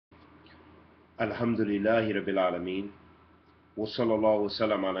Alhamdulillahi Rabbil Alameen. Wa sallallahu wa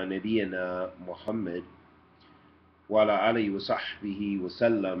sallam ala nabiyyina Muhammad wa ala alihi wa sahbihi wa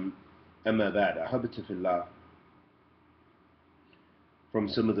sallam. Amma ba'd. Ahabtu fillah. From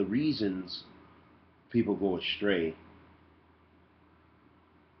some of the reasons people go astray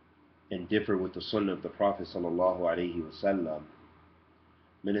and differ with the sunnah of the Prophet sallallahu alayhi wa sallam,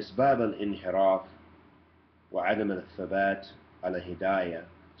 من أسباب الانحراف وعدم الثبات على هداية.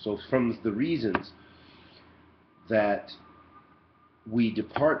 So from the reasons that we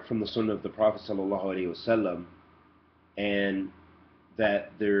depart from the sunnah of the Prophet sallallahu alayhi wa sallam, and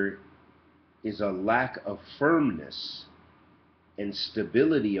that there is a lack of firmness and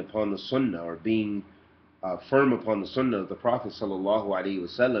stability upon the sunnah, or being firm upon the sunnah of the Prophet sallallahu alayhi wa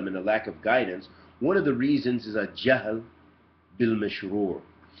sallam, and a lack of guidance. One of the reasons is a jahl bil mashrur,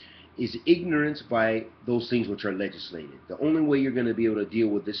 is ignorance by those things which are legislated. The only way you're going to be able to deal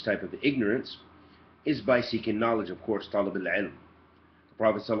with this type of ignorance is by seeking knowledge, of course, talab al-ilm. The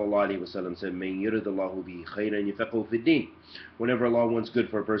Prophet ﷺ said, "Man yuridullahu bihi khayran yafaqihu fi din." Whenever Allah wants good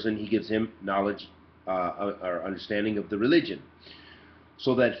for a person, He gives him knowledge or understanding of the religion.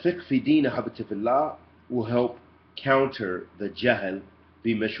 So that fiqh fi din ahabtu fillah will help counter the jahl bi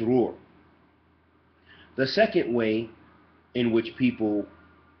mashrur. The second way in which people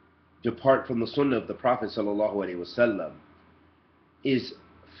depart from the sunnah of the Prophet ﷺ is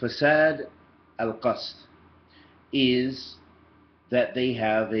fasad al-qasd, is that they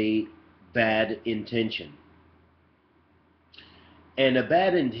have a bad intention. And a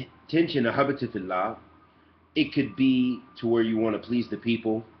bad intention, ahabtu fillah, it could be to where you want to please the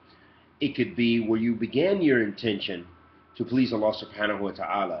people. It could be where you began your intention to please Allah subhanahu wa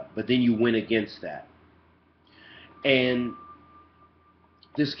ta'ala, but then you went against that. And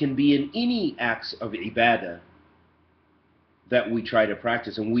this can be in any acts of ibadah that we try to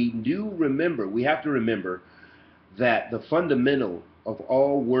practice. And we have to remember that the fundamental of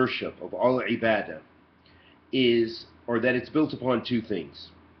all worship, of all ibadah, is, or that it's built upon two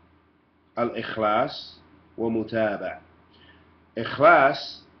things: al-ikhlas wa mutaba'.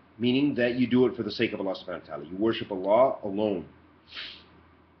 Ikhlas, meaning that you do it for the sake of Allah subhanahu wa ta'ala. You worship Allah alone.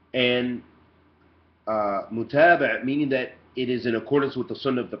 And mutaba', meaning that it is in accordance with the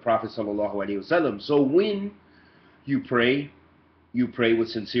sunnah of the Prophet sallallahu alaihi wasallam. So when you pray with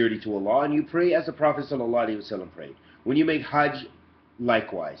sincerity to Allah, and you pray as the Prophet sallallahu alaihi wasallam prayed. When you make hajj,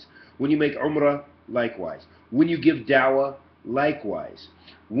 likewise. When you make umrah, likewise. When you give da'wah, likewise.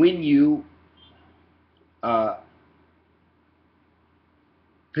 When you pay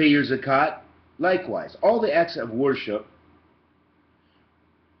your zakat, likewise. All the acts of worship,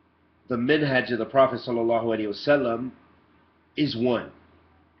 the minhaj of the Prophet sallallahu alaihi wasallam is one,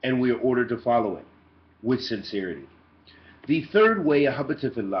 and we are ordered to follow it with sincerity. The third way,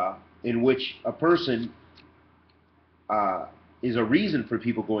 ahabtu fillah, in which a person is a reason for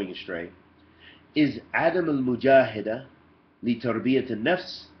people going astray, is adam al-mujahida li tarbiyat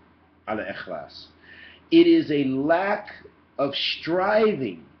al-nafs ala ikhlas. It is a lack of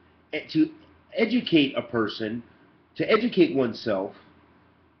striving to educate a person, to educate oneself,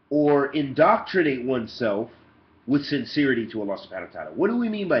 or indoctrinate oneself with sincerity to Allah subhanahu wa ta'ala. What do we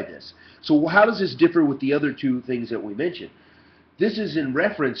mean by this? So how does this differ with the other two things that we mentioned? This is in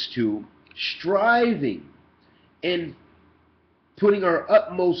reference to striving and putting our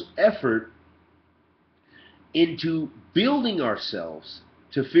utmost effort into building ourselves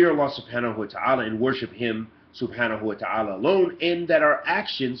to fear Allah subhanahu wa ta'ala and worship Him subhanahu wa ta'ala alone, and that our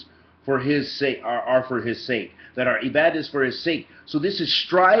actions for His sake are for His sake, that our ibadah is for His sake. So this is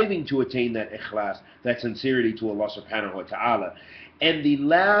striving to attain that ikhlas, that sincerity to Allah subhanahu wa ta'ala. And the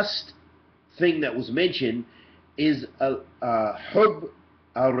last thing that was mentioned is hub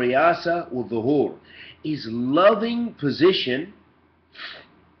al-riyasa wal-dhuhur, is loving position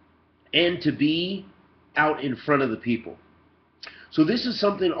and to be out in front of the people. So this is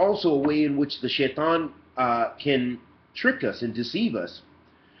something also, a way in which the shaitan can trick us and deceive us.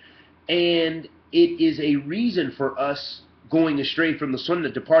 And it is a reason for us going astray from the sunnah,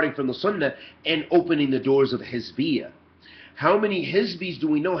 departing from the sunnah, and opening the doors of Hizbeeyah. How many Hizbis do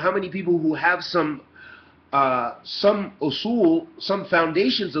we know? How many people who have some usul, some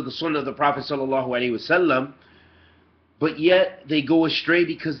foundations of the sunnah of the Prophet sallallahu alaihi wasallam, but yet they go astray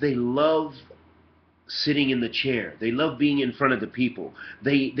because they love sitting in the chair. They love being in front of the people.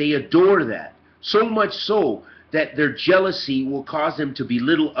 They adore that. So much so that their jealousy will cause them to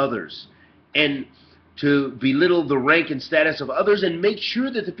belittle others, and to belittle the rank and status of others, and make sure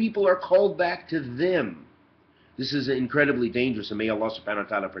that the people are called back to them. This is incredibly dangerous, and may Allah subhanahu wa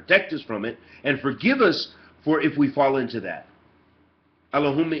ta'ala protect us from it and forgive us for if we fall into that.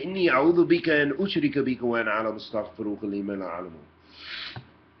 Allahumma inni a'udhu bika an ushrika bika wa ana a'lamu astaghfiruka lima la a'lamu.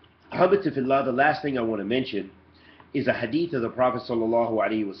 Habati fillah, the last thing I want to mention is a hadith of the Prophet sallallahu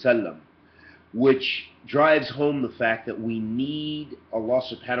alaihi wasallam, which drives home the fact that we need Allah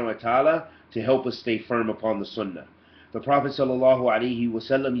subhanahu wa ta'ala to help us stay firm upon the sunnah. The Prophet sallallahu alaihi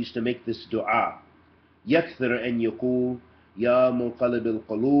wasallam used to make this dua: يكثر أن يقول يا مقلب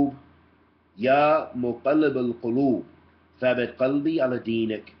القلوب يا مقلب القلوب ثابت قلبي على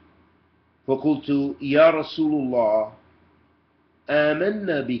دينك. فقلت يا رسول الله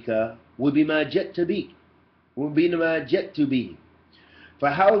آمنا بك وبما جئت به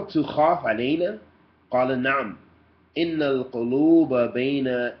فهل تخاف علينا؟ قال نعم إن القلوب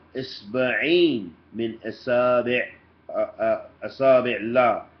بين إصبعين من أصابع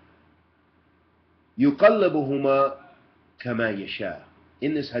الله يقلبهما كما يشاء.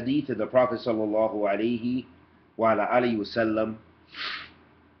 In this hadith of the Prophet sallallahu alaihi wasallam,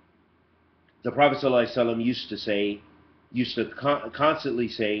 the Prophet sallallahu alaihi wasallam used to constantly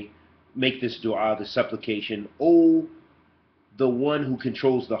say, make this dua, the supplication: O the one who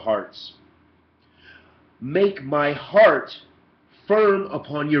controls the hearts, make my heart firm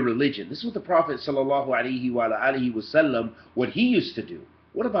upon your religion. This is what the Prophet sallallahu alaihi wasallam, what he used to do.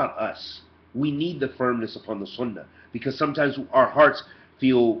 What about us? We need the firmness upon the sunnah, because sometimes our hearts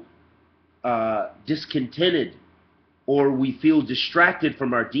feel discontented, or we feel distracted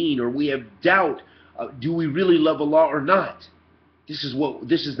from our deen, or we have doubt. Do we really love Allah or not? This is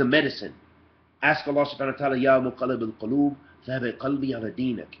the medicine. Ask Allah subhanahu wa ta'ala, Ya muqallib al-qulub, thabit qalbi ala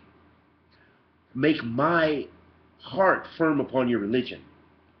dinak. Make my heart firm upon your religion.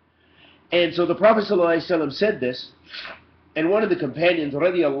 And so the Prophet sallallahu alaihi wasallam said this, and one of the companions,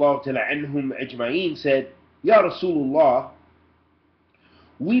 radiyallahu ta'ala anhum ajma'een, said, Ya Rasulullah,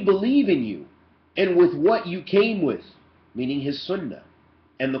 we believe in you and with what you came with, meaning his sunnah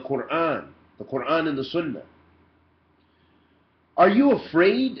and the Quran and the sunnah. Are you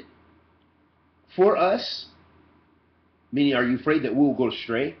afraid for us? Meaning, are you afraid that we will go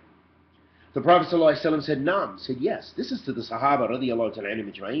astray? The Prophet ﷺ said, Naam, said yes. This is to the Sahaba radiyallahu ta'ala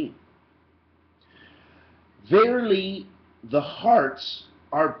anhum ajma'een. Verily, the hearts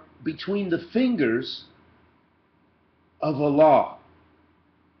are between the fingers of Allah,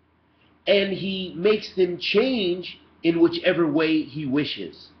 and He makes them change in whichever way He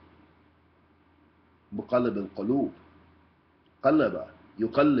wishes. مقلب القلوب قلب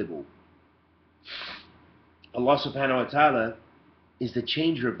يقلب. Allah subhanahu wa ta'ala is the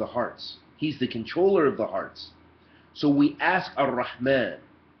changer of the hearts. He's the controller of the hearts. So we ask Ar-Rahman,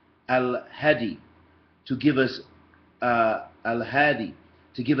 Al-Hadi, to give us Al-Hadi,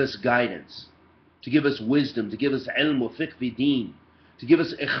 to give us guidance, to give us wisdom, to give us ilm wa fiqh fi deen, to give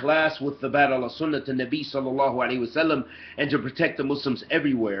us ikhlas with thabat ala sunnah to Nabi sallallahu alayhi wasallam, and to protect the Muslims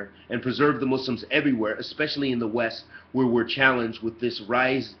everywhere and preserve the Muslims everywhere, especially in the West, where we're challenged with this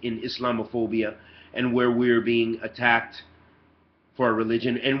rise in Islamophobia, and where we're being attacked for our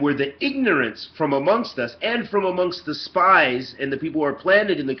religion, and where the ignorance from amongst us and from amongst the spies and the people who are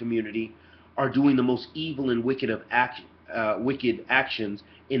planted in the community are doing the most evil and wicked actions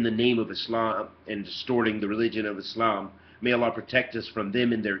in the name of Islam and distorting the religion of Islam. May Allah protect us from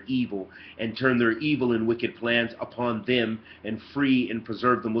them and their evil, and turn their evil and wicked plans upon them, and free and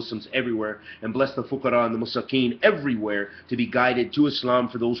preserve the Muslims everywhere, and bless the fuqara and the musakeen everywhere to be guided to Islam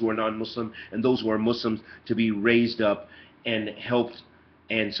for those who are non-Muslim, and those who are Muslims to be raised up and helped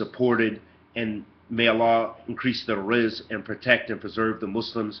and supported. And may Allah increase the rizq and protect and preserve the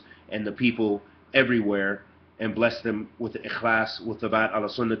Muslims and the people everywhere, and bless them with ikhlas, with thabat ala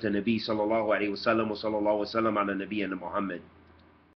sunnah Nabi sallallahu alayhi wa sallam, wa sallallahu wa sallam ala nabiyyina Muhammad.